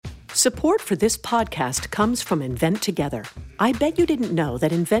Support for this podcast comes from Invent Together. I bet you didn't know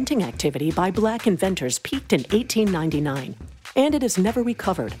that inventing activity by Black inventors peaked in 1899, and it has never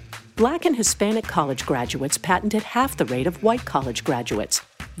recovered. Black and Hispanic college graduates patented half the rate of white college graduates.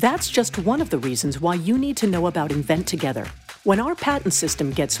 That's just one of the reasons why you need to know about Invent Together. When our patent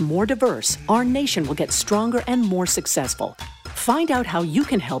system gets more diverse, our nation will get stronger and more successful. Find out how you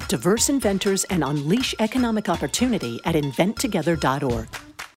can help diverse inventors and unleash economic opportunity at inventtogether.org.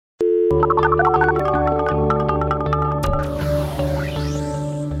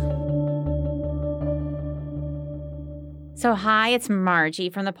 So hi, it's Margie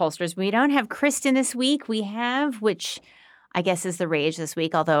from the Pollsters. We don't have Kristen this week. We have, which I guess is the rage this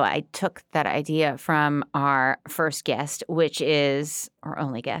week, although I took that idea from our first guest, which is our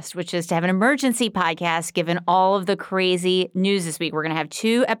only guest, which is to have an emergency podcast given all of the crazy news this week. We're going to have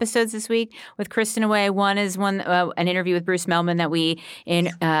 2 episodes this week with Kristen away. One is an interview with Bruce Mehlman that we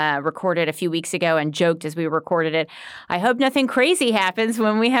recorded a few weeks ago and joked as we recorded it. I hope nothing crazy happens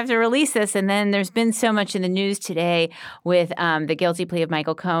when we have to release this. And then there's been so much in the news today with the guilty plea of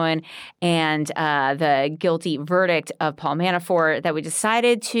Michael Cohen and the guilty verdict of Paul Manafort that we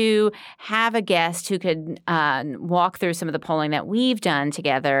decided to have a guest who could walk through some of the polling that we've done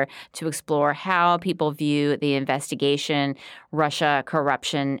together to explore how people view the investigation, Russia,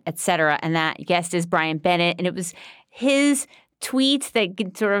 corruption, etc. And that guest is Bryan Bennett. And it was his tweets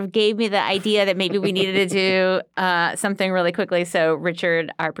that sort of gave me the idea that maybe we needed to do something really quickly. So Richard,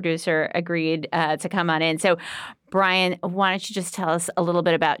 our producer, agreed to come on in. So Bryan, why don't you just tell us a little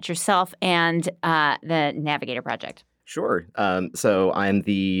bit about yourself and the Navigator Project? Sure. So I'm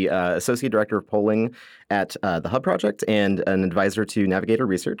the Associate Director of Polling at the Hub Project and an advisor to Navigator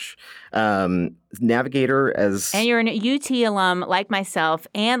Research. Navigator as... And you're an UT alum like myself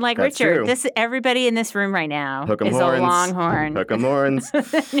and like That's Richard. True. Everybody in this room right now Hook 'em is horns. a Longhorn. Hook 'em horns.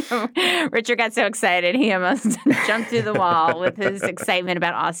 Richard got so excited he almost jumped through the wall with his excitement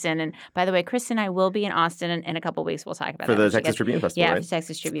about Austin. And by the way, Chris and I will be in Austin in a couple weeks. We'll talk about For that. the Texas Tribune Festival, Yeah, right? for the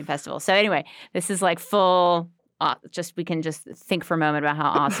Texas Tribune Festival. So anyway, this is like full... we can just think for a moment about how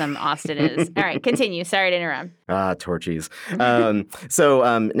awesome Austin is. All right, continue. Sorry to interrupt. Torchies.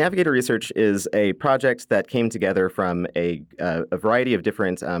 So Navigator Research is a project that came together from a variety of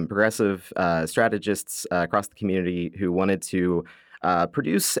different progressive strategists across the community who wanted to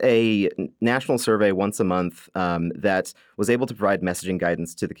produce a national survey once a month that was able to provide messaging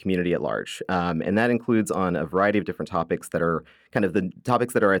guidance to the community at large. And that includes on a variety of different topics that are kind of the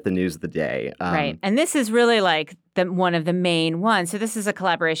topics that are at the news of the day. Right. And this is really like one of the main ones. So this is a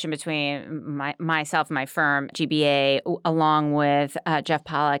collaboration between myself and my firm, GBA, along with Jeff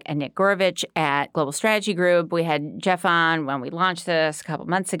Pollack and Nick Gorovich at Global Strategy Group. We had Jeff on when we launched this a couple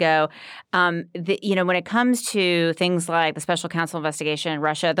months ago. When it comes to things like the special counsel investigation in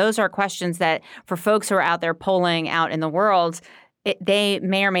Russia, those are questions that for folks who are out there polling out in the world, they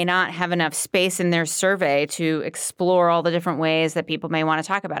may or may not have enough space in their survey to explore all the different ways that people may want to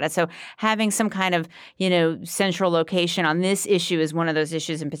talk about it. So having some kind of, central location on this issue is one of those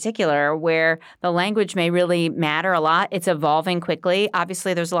issues in particular where the language may really matter a lot. It's evolving quickly.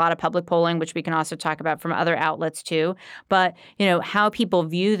 Obviously, there's a lot of public polling, which we can also talk about from other outlets too. But, how people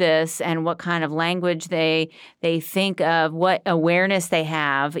view this and what kind of language they think of, what awareness they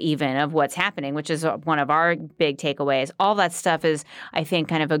have even of what's happening, which is one of our big takeaways. All that stuff is, I think,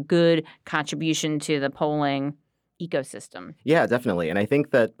 kind of a good contribution to the polling ecosystem. Yeah, definitely. And I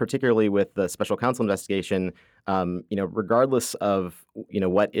think that particularly with the special counsel investigation, regardless of,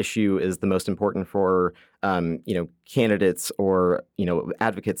 what issue is the most important for, candidates or,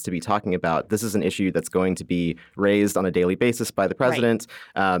 advocates to be talking about, this is an issue that's going to be raised on a daily basis by the president.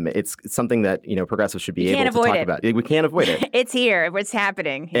 Right. It's something that, progressives should be able to talk about. We can't avoid it. It's here. It's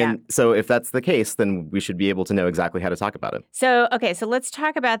happening. Yeah. And so if that's the case, then we should be able to know exactly how to talk about it. So let's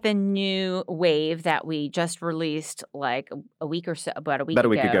talk about the new wave that we just released like a week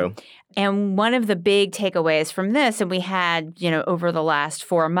ago. And one of the big takeaways from this, and we had, over the last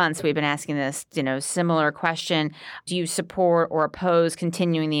 4 months, we've been asking this, similar question. Do you support or oppose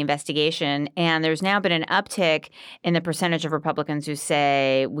continuing the investigation? And there's now been an uptick in the percentage of Republicans who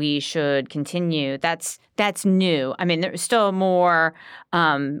say we should continue. That's new. I mean, there's still more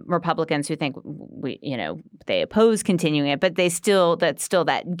Republicans who think they oppose continuing it, but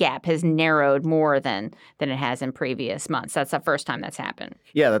that gap has narrowed more than it has in previous months. That's the first time that's happened.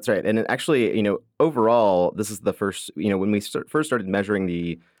 Yeah, that's right. And actually, overall, this is the first. When we first started measuring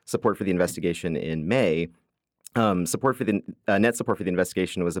the support for the investigation in May, net support for the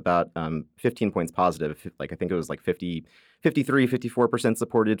investigation was about 15 points positive. I think it was like 50 54%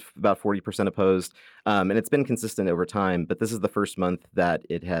 supported, about 40% opposed. And it's been consistent over time, but this is the first month that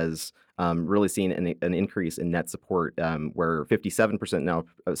it has really seen an increase in net support, where 57% now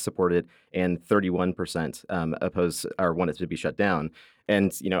support it and 31% oppose or want it to be shut down.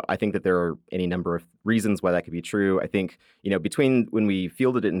 And, I think that there are any number of reasons why that could be true. I think, between when we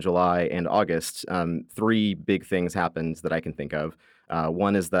fielded it in July and August, three big things happened that I can think of.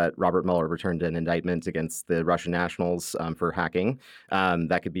 One is that Robert Mueller returned an indictment against the Russian nationals for hacking.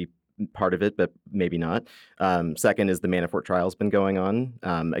 That could be part of it, but maybe not. Second is the Manafort trial has been going on.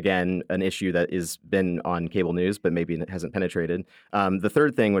 Again, an issue that has been on cable news, but maybe it hasn't penetrated. The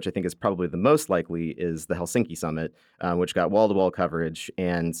third thing, which I think is probably the most likely, is the Helsinki summit, which got wall-to-wall coverage.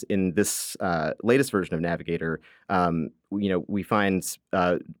 And in this latest version of Navigator, we find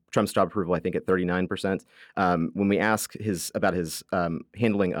Trump's job approval, I think, at 39%. When we ask about his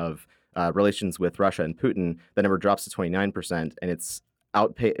handling of relations with Russia and Putin, the number drops to 29%, and it's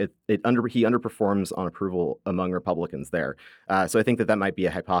he underperforms on approval among Republicans there. So I think that might be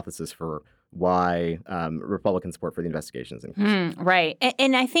a hypothesis for why Republican support for the investigations increased. Right.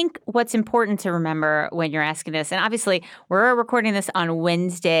 And I think what's important to remember when you're asking this, and obviously we're recording this on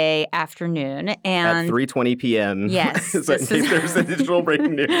Wednesday afternoon. And at 3:20 p.m. Yes. So in case there's additional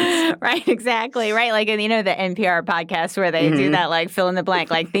breaking news. Right, exactly. Right. Like, the NPR podcast where they do that, like, fill in the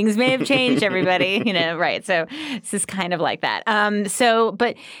blank, like, things may have changed, everybody, right. So this is kind of like that.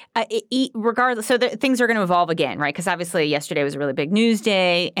 Regardless, so things are going to evolve again, right? Because obviously yesterday was a really big news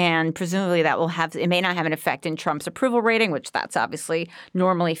day, and presumably that it may not have an effect in Trump's approval rating, which that's obviously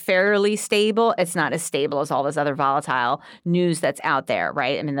normally fairly stable. It's not as stable as all this other volatile news that's out there,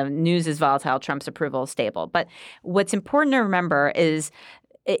 right? I mean, the news is volatile, Trump's approval is stable. But what's important to remember is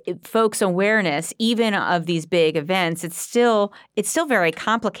folks' awareness, even of these big events, it's still very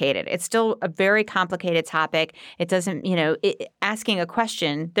complicated. It's still a very complicated topic. It doesn't, asking a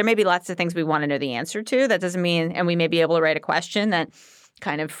question, there may be lots of things we want to know the answer to. That doesn't mean, and we may be able to write a question that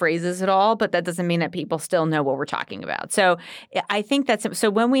kind of phrases it all, but that doesn't mean that people still know what we're talking about. So I think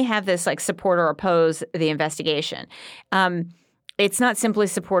so when we have this, like, support or oppose the investigation, it's not simply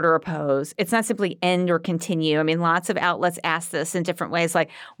support or oppose. It's not simply end or continue. I mean, lots of outlets ask this in different ways. Like,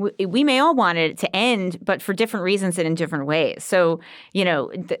 we may all want it to end, but for different reasons and in different ways. So,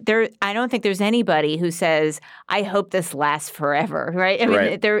 I don't think there's anybody who says, I hope this lasts forever, right? I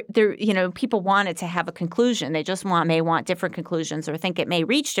mean, people want it to have a conclusion. They just may want different conclusions, or think it may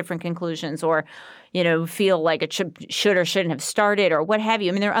reach different conclusions, or, feel like it should or shouldn't have started, or what have you.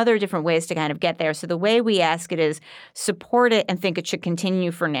 I mean, there are other different ways to kind of get there. So the way we ask it is support it and think it should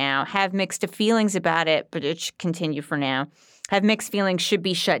continue for now. Have mixed feelings about it, but it should continue for now. Have mixed feelings, should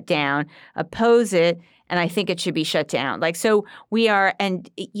be shut down. Oppose it, and I think it should be shut down. Like, so we are, and,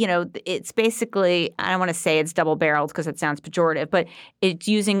 it's basically, I don't want to say it's double-barreled because it sounds pejorative, but it's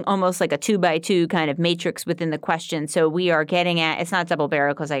using almost like a 2x2 kind of matrix within the question. So we are getting at, it's not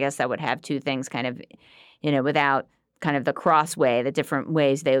double-barreled because I guess that would have two things kind of, without kind of the crossway, the different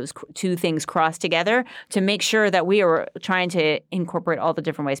ways those two things cross together, to make sure that we are trying to incorporate all the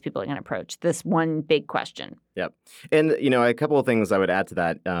different ways people are going to approach this one big question. Yep. And, a couple of things I would add to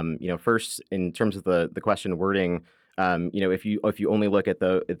that. First, in terms of the question wording, if you only look at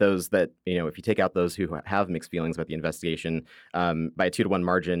those that, if you take out those who have mixed feelings about the investigation, by a 2-to-1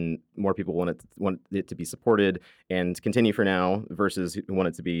 margin, more people want it to be supported and continue for now versus who want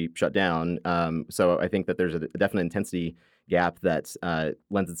it to be shut down. So I think that there's a definite intensity gap that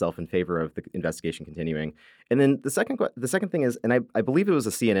lends itself in favor of the investigation continuing. And then the second thing is, and I believe it was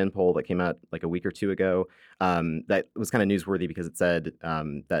a CNN poll that came out like a week or two ago, that was kind of newsworthy because it said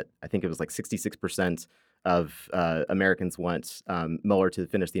that I think it was like 66% of Americans want Mueller to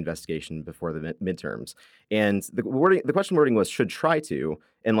finish the investigation before the midterms. And the question wording was should try to.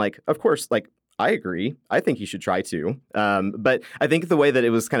 And, like, of course, like, I agree. I think he should try to. But I think the way that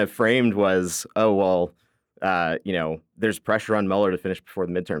it was kind of framed was, oh, well, there's pressure on Mueller to finish before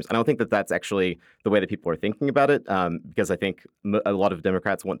the midterms. I don't think that that's actually the way that people are thinking about it, because I think a lot of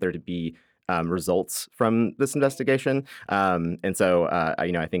Democrats want there to be results from this investigation, and so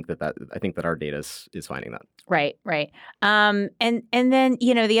I think that our data is finding that. Right. And then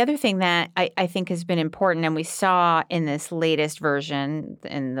the other thing that I think has been important, and we saw in this latest version,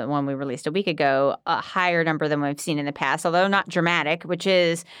 in the one we released a week ago, a higher number than we've seen in the past, although not dramatic, which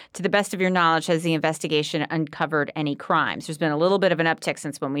is, to the best of your knowledge, has the investigation uncovered any crimes? There's been a little bit of an uptick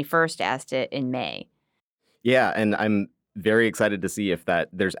since when we first asked it in May. Yeah, and I'm very excited to see if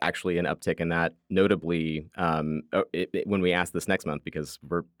there's actually an uptick in that, notably when we ask this next month, because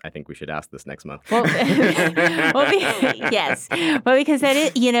I think we should ask this next month. Well, yes. Well, because that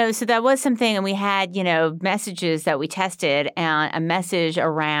is, so that was something, and we had, messages that we tested, and a message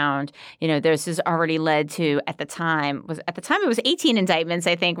around, this has already led to, at the time it was 18 indictments,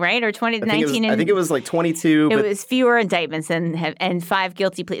 I think, right? Or 19. I think it was like 22. It was fewer indictments and 5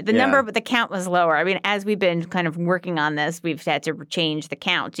 guilty pleas. The count was lower. I mean, as we've been kind of working on this, we've had to change the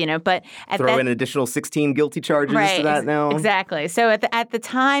count, but throw in an additional 16 guilty charges to that now. Exactly. So at the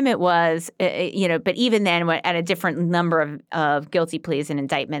time it was, but even then at a different number of guilty pleas and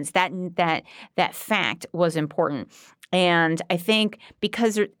indictments, that fact was important. And I think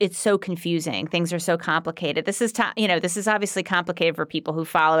because it's so confusing, things are so complicated. This is obviously complicated for people who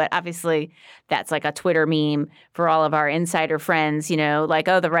follow it. Obviously, that's like a Twitter meme for all of our insider friends, like,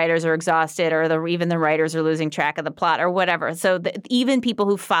 oh, the writers are exhausted, or even the writers are losing track of the plot, or whatever. So even people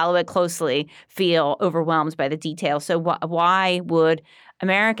who follow it closely feel overwhelmed by the details. So why would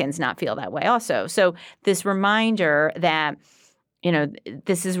Americans not feel that way also? So this reminder that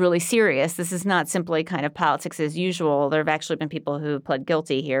this is really serious. This is not simply kind of politics as usual. There have actually been people who pled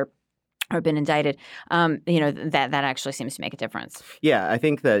guilty here or been indicted. That actually seems to make a difference. Yeah, I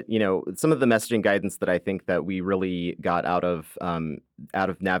think that, some of the messaging guidance that I think that we really got out of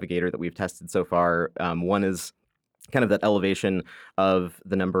Navigator that we've tested so far, one is kind of that elevation of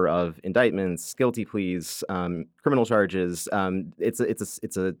the number of indictments, guilty pleas, criminal charges.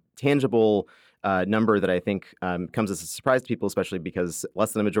 It's a tangible number that I think comes as a surprise to people, especially because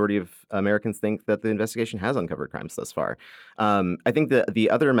less than a majority of Americans think that the investigation has uncovered crimes thus far. I think the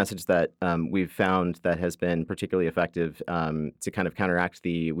other message that we've found that has been particularly effective to kind of counteract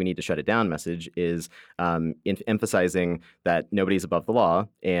the "we need to shut it down" message is emphasizing that nobody's above the law,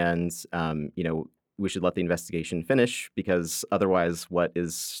 and we should let the investigation finish, because otherwise, what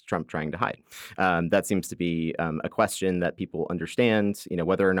is Trump trying to hide? That seems to be a question that people understand.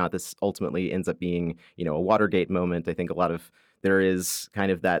 Whether or not this ultimately ends up being, a Watergate moment. I think there is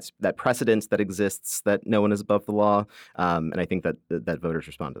kind of that precedent that exists that no one is above the law, and I think that voters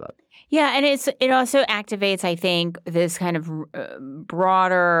respond to that. Yeah, and it also activates, I think, this kind of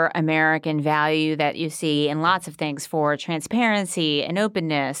broader American value that you see in lots of things for transparency and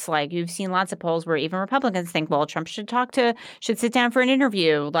openness. Like, you've seen lots of polls where even Republicans think, well, Trump should sit down for an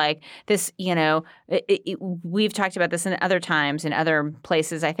interview. Like this, we've talked about this in other times in other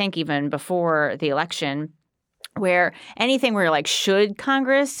places, I think even before the election, where anything where you're like, should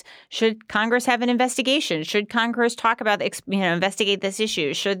Congress have an investigation? Should Congress talk about, investigate this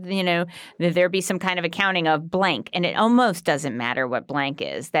issue? Should, there be some kind of accounting of blank? And it almost doesn't matter what blank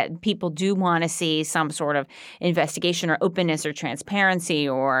is, that people do want to see some sort of investigation or openness or transparency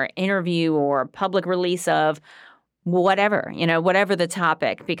or interview or public release of whatever, whatever the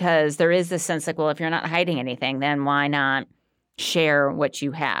topic, because there is this sense like, well, if you're not hiding anything, then why not share what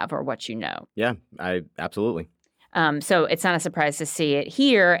you have or what you know? Yeah, absolutely. So it's not a surprise to see it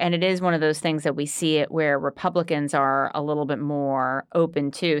here, and it is one of those things that we see it where Republicans are a little bit more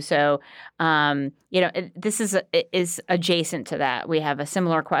open to. So, this is adjacent to that. We have a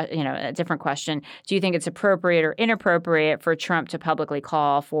similar a different question. Do you think it's appropriate or inappropriate for Trump to publicly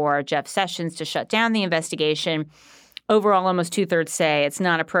call for Jeff Sessions to shut down the investigation? Overall, almost 2/3 say it's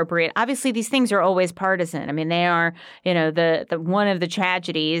not appropriate. Obviously, these things are always partisan. I mean, they are, the one of the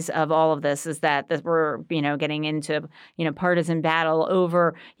tragedies of all of this is that we're, getting into, partisan battle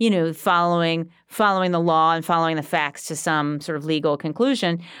over, following the law and following the facts to some sort of legal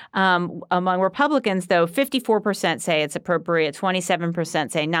conclusion. Among Republicans, though, 54% say it's appropriate,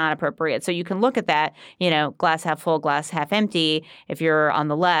 27% say not appropriate. So you can look at that, glass half full, glass half empty. If you're on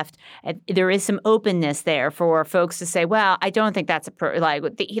the left, there is some openness there for folks to say, well, I don't think that's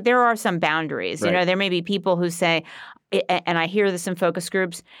there are some boundaries. Right. There may be people who say, and I hear this in focus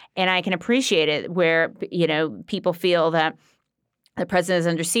groups, and I can appreciate it, where, people feel that the president is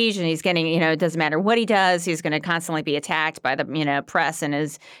under siege and he's getting, it doesn't matter what he does, he's going to constantly be attacked by the, press and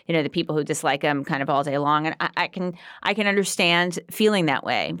the people who dislike him kind of all day long. And I can understand feeling that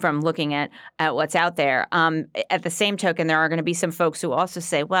way from looking at what's out there. At the same token, there are going to be some folks who also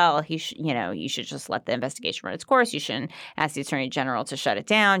say, well, you should just let the investigation run its course. You shouldn't ask the attorney general to shut it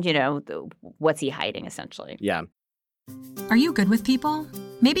down. What's he hiding, essentially? Yeah. Are you good with people?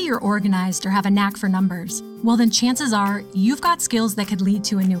 Maybe you're organized or have a knack for numbers. Well, then chances are you've got skills that could lead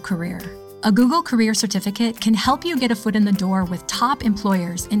to a new career. A Google Career Certificate can help you get a foot in the door with top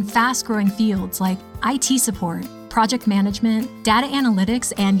employers in fast-growing fields like IT support, project management, data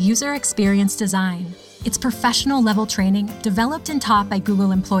analytics, and user experience design. It's professional level training developed and taught by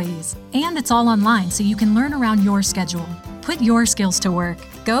Google employees. And it's all online so you can learn around your schedule. Put your skills to work.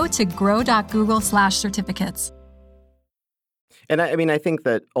 Go to grow.google/certificates. And I think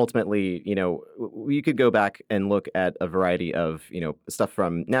that ultimately, you could go back and look at a variety of, stuff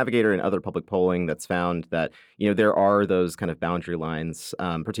from Navigator and other public polling that's found that, there are those kind of boundary lines,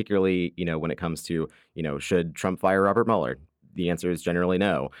 particularly, when it comes to, should Trump fire Robert Mueller? The answer is generally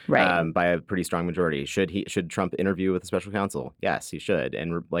no, Right. By a pretty strong majority. Should Trump interview with the special counsel? Yes, he should,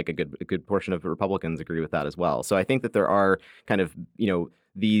 and like a good portion of Republicans agree with that as well. So I think that there are kind of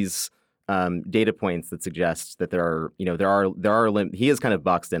these data points that suggest that he is kind of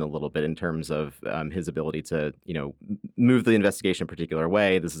boxed in a little bit in terms of his ability to move the investigation a particular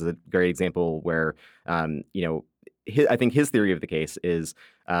way. This is a great example where I think his theory of the case is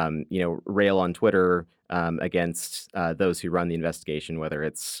rail on Twitter against those who run the investigation, whether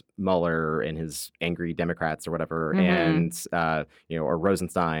it's Mueller and his angry Democrats or whatever, and or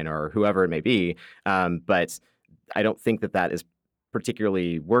Rosenstein or whoever it may be. But I don't think that is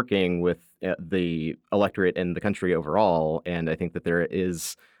particularly working with the electorate and the country overall. And I think that there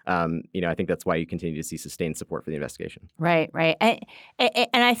is, I think that's why you continue to see sustained support for the investigation. Right. And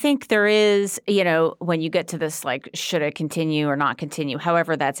I think there is, when you get to this, like, should it continue or not continue,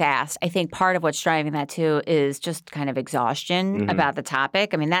 however that's asked, I think part of what's driving that, too, is just kind of exhaustion about the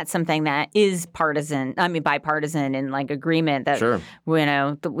topic. I mean, that's something that is bipartisan and like agreement that, Sure.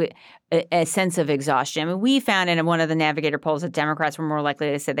 A sense of exhaustion. I mean, we found in one of the Navigator polls that Democrats were more likely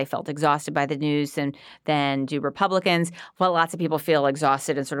to say they felt exhausted by the news than do Republicans. Well, lots of people feel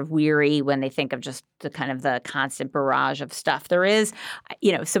exhausted and sort of weary when they think of just the kind of the constant barrage of stuff there is.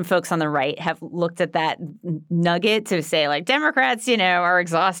 Some folks on the right have looked at that nugget to say, like, Democrats, are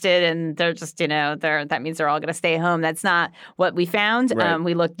exhausted and they're just, that means they're all going to stay home. That's not what we found. Right.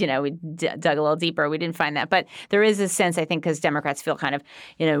 We looked, we dug a little deeper. We didn't find that. But there is a sense, I think, because Democrats feel kind of,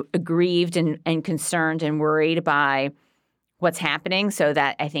 aggrieved and concerned and worried by what's happening. So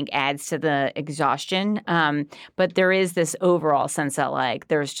that, I think, adds to the exhaustion. But there is this overall sense that, like,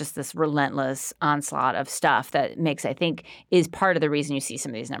 there's just this relentless onslaught of stuff that makes, I think, is part of the reason you see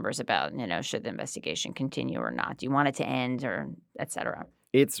some of these numbers about, should the investigation continue or not? Do you want it to end, or et cetera?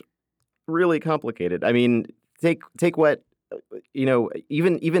 It's really complicated. I mean, take what,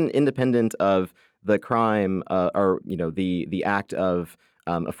 even independent of the crime or, the act of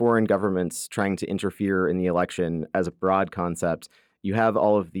a foreign government trying to interfere in the election as a broad concept. You have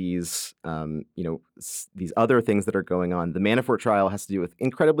all of these, these other things that are going on. The Manafort trial has to do with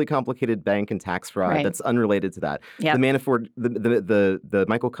incredibly complicated bank and tax fraud that's unrelated to that. Yep. The Manafort, the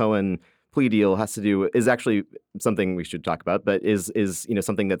Michael Cohen plea deal is actually something we should talk about, but is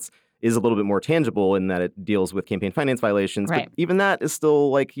something that's a little bit more tangible in that it deals with campaign finance violations. Right. But even that is still,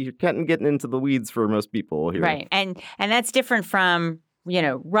 like, you can't get into the weeds for most people here. Right. And that's different from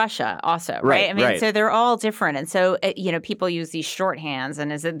Russia also, right? I mean, so they're all different. And so, people use these shorthands.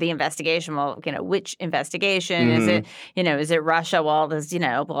 And is it the investigation? Well, which investigation? Is it, is it Russia? Well, there's,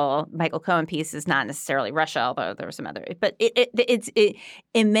 Michael Cohen piece is not necessarily Russia, although there were some other. But it's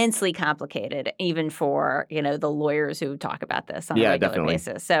immensely complicated, even for, the lawyers who talk about this on a regular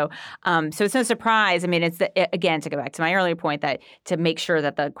basis. So it's no surprise. I mean, it's, again, to go back to my earlier point, that to make sure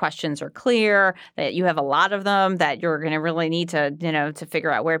that the questions are clear, that you have a lot of them, that you're going to really need to, to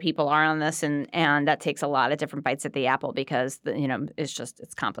figure out where people are on this, and that takes a lot of different bites at the apple because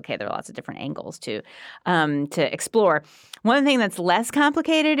it's complicated. There are lots of different angles to explore. One thing that's less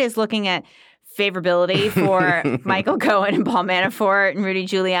complicated is looking at favorability for Michael Cohen and Paul Manafort and Rudy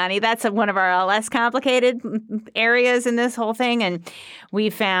Giuliani. That's one of our less complicated areas in this whole thing, and we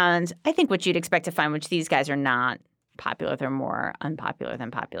found, I think, what you'd expect to find, which these guys are not popular. They're more unpopular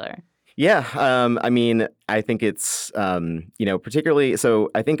than popular. Yeah. I mean, I think it's, particularly, so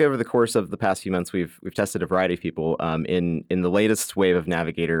I think over the course of the past few months, we've tested a variety of people. In the latest wave of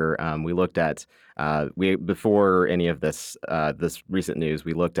Navigator, we looked at, before any of this recent news,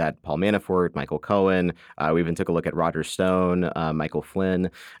 we looked at Paul Manafort, Michael Cohen. We even took a look at Roger Stone, Michael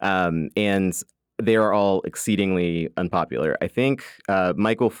Flynn, and they are all exceedingly unpopular. I think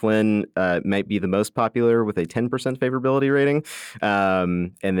Michael Flynn might be the most popular with a 10% favorability rating.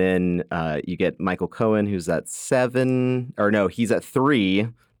 And then you get Michael Cohen, who's at he's at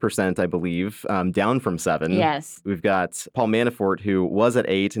 3%, 6%, I believe, down from 7. Yes. We've got Paul Manafort, who was at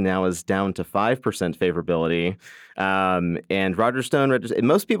 8 and now is down to 5% favorability. And Roger Stone,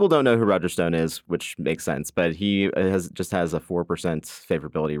 most people don't know who Roger Stone is, which makes sense, but he has a 4%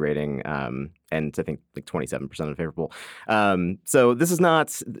 favorability rating, and I think like 27% unfavorable. So this is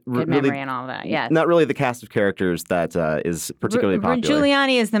not Good really memory and all that. Yeah. not really the cast of characters that is particularly popular.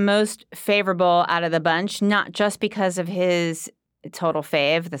 Giuliani is the most favorable out of the bunch, not just because of his total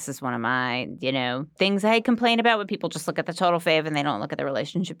fave. This is one of my, things I complain about when people just look at the total fave and they don't look at the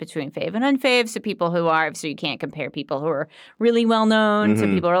relationship between fave and unfave. So you can't compare people who are really well known to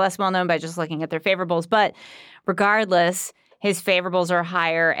people who are less well known by just looking at their favorables. But regardless, his favorables are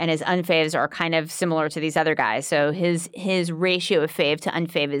higher and his unfaves are kind of similar to these other guys. So his ratio of fave to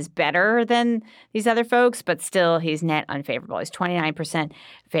unfave is better than these other folks, but still he's net unfavorable. He's 29%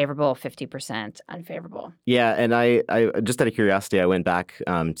 favorable, 50% unfavorable. Yeah, and I just out of curiosity, I went back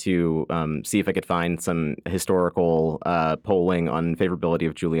to see if I could find some historical polling on favorability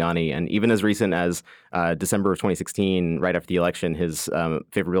of Giuliani. And even as recent as December of 2016, right after the election, his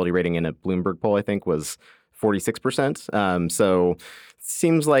favorability rating in a Bloomberg poll, I think, was 46%. So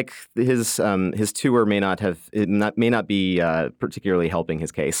seems like his tour may not be particularly helping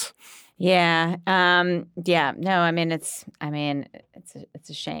his case. Yeah. No, I mean it's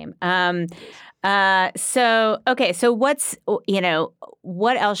a shame. So what's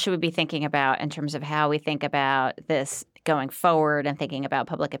what else should we be thinking about in terms of how we think about this going forward and thinking about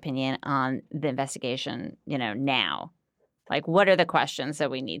public opinion on the investigation, now? Like, what are the questions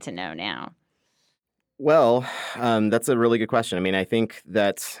that we need to know now? Well, that's a really good question. I mean, I think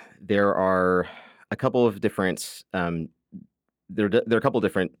that there are a couple of different there are a couple of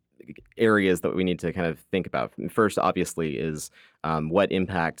different areas that we need to kind of think about. First, obviously, is what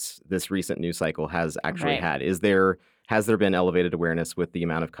impact this recent news cycle has actually had. Has there been elevated awareness with the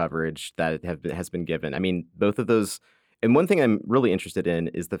amount of coverage that has been given? I mean, both of those. And one thing I'm really interested in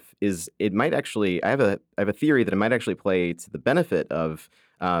is it might actually. I have a theory that it might actually play to the benefit of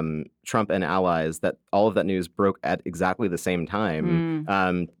Trump and allies that all of that news broke at exactly the same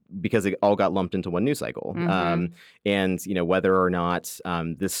time because it all got lumped into one news cycle. And whether or not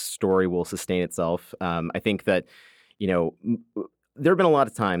this story will sustain itself, I think that there have been a lot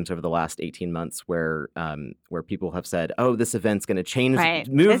of times over the last 18 months where people have said, "Oh, this event's going to change,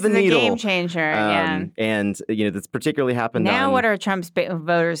 move the needle, game changer." And that's particularly happened. Now, what are Trump's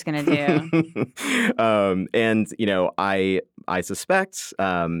voters going to do? And I suspect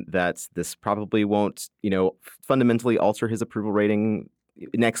that this probably won't fundamentally alter his approval rating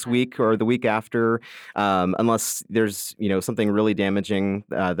next week or the week after, unless there's something really damaging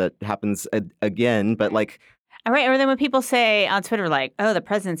that happens again. But all right. Or then when people say on Twitter, like, "Oh, the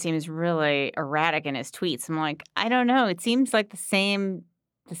president seems really erratic in his tweets," I'm like, I don't know. It seems like the same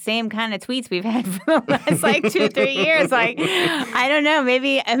kind of tweets we've had for the last 2-3 years. I don't know.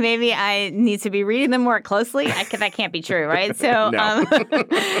 Maybe I need to be reading them more closely. That can't be true, right? So, No.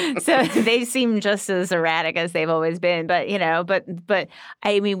 So they seem just as erratic as they've always been. But but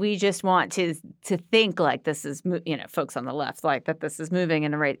I mean, we just want to think like this is folks on the left like that this is moving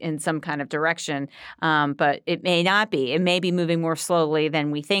in some kind of direction. But it may not be. It may be moving more slowly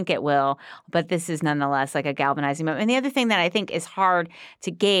than we think it will. But this is nonetheless like a galvanizing moment. And the other thing that I think is hard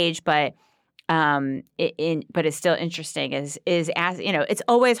to gauge, but it's still interesting is as it's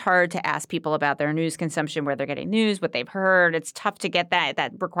always hard to ask people about their news consumption, where they're getting news, what they've heard. It's tough to get that.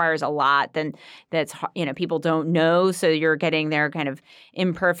 That requires a lot. Then that's people don't know, so you're getting their kind of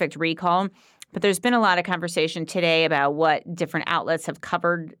imperfect recall. But there's been a lot of conversation today about what different outlets have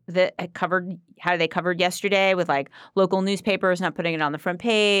covered how they covered yesterday with local newspapers not putting it on the front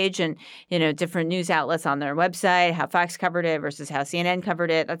page and, different news outlets on their website, how Fox covered it versus how CNN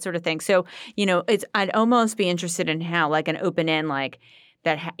covered it, that sort of thing. So, I'd almost be interested in how an open end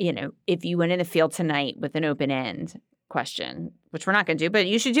that, if you went in the field tonight with an open end question, which we're not going to do, but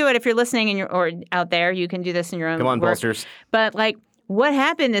you should do it if you're listening or out there, you can do this in your own Come on, work. pollsters. But what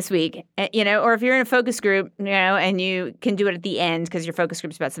happened this week, or if you're in a focus group, and you can do it at the end because your focus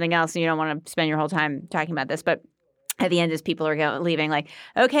group's about something else and you don't want to spend your whole time talking about this. But at the end, as people are leaving,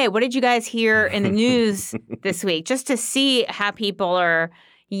 okay, what did you guys hear in the news this week? Just to see how people are,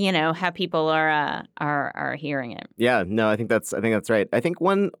 are hearing it. Yeah, no, I think that's right. I think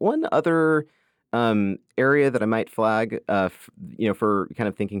one other area that I might flag, for kind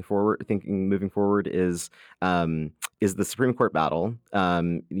of moving forward is the Supreme Court battle.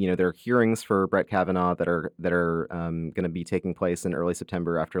 There are hearings for Brett Kavanaugh that are going to be taking place in early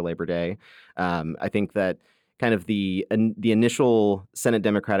September after Labor Day. I think that kind of the initial Senate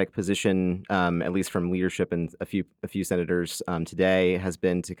Democratic position, at least from leadership and a few senators today, has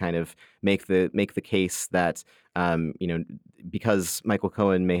been to kind of make the case that because Michael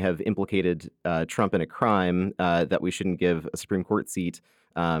Cohen may have implicated Trump in a crime, that we shouldn't give a Supreme Court seat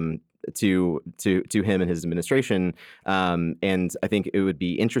to him and his administration. And I think it would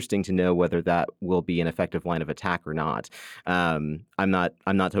be interesting to know whether that will be an effective line of attack or not. I'm not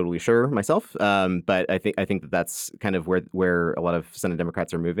totally sure myself, but I think that that's kind of where a lot of Senate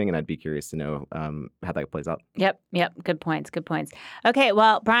Democrats are moving, and I'd be curious to know how that plays out. Yep. Good points. Okay,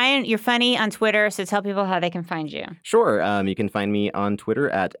 well, Bryan, you're funny on Twitter, so tell people how they can find you. Sure. You can find me on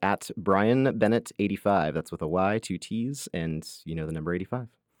Twitter at Bryan Bennett 85. That's with a Y, 2 T's, and the number 85.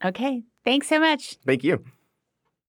 Okay. Thanks so much. Thank you.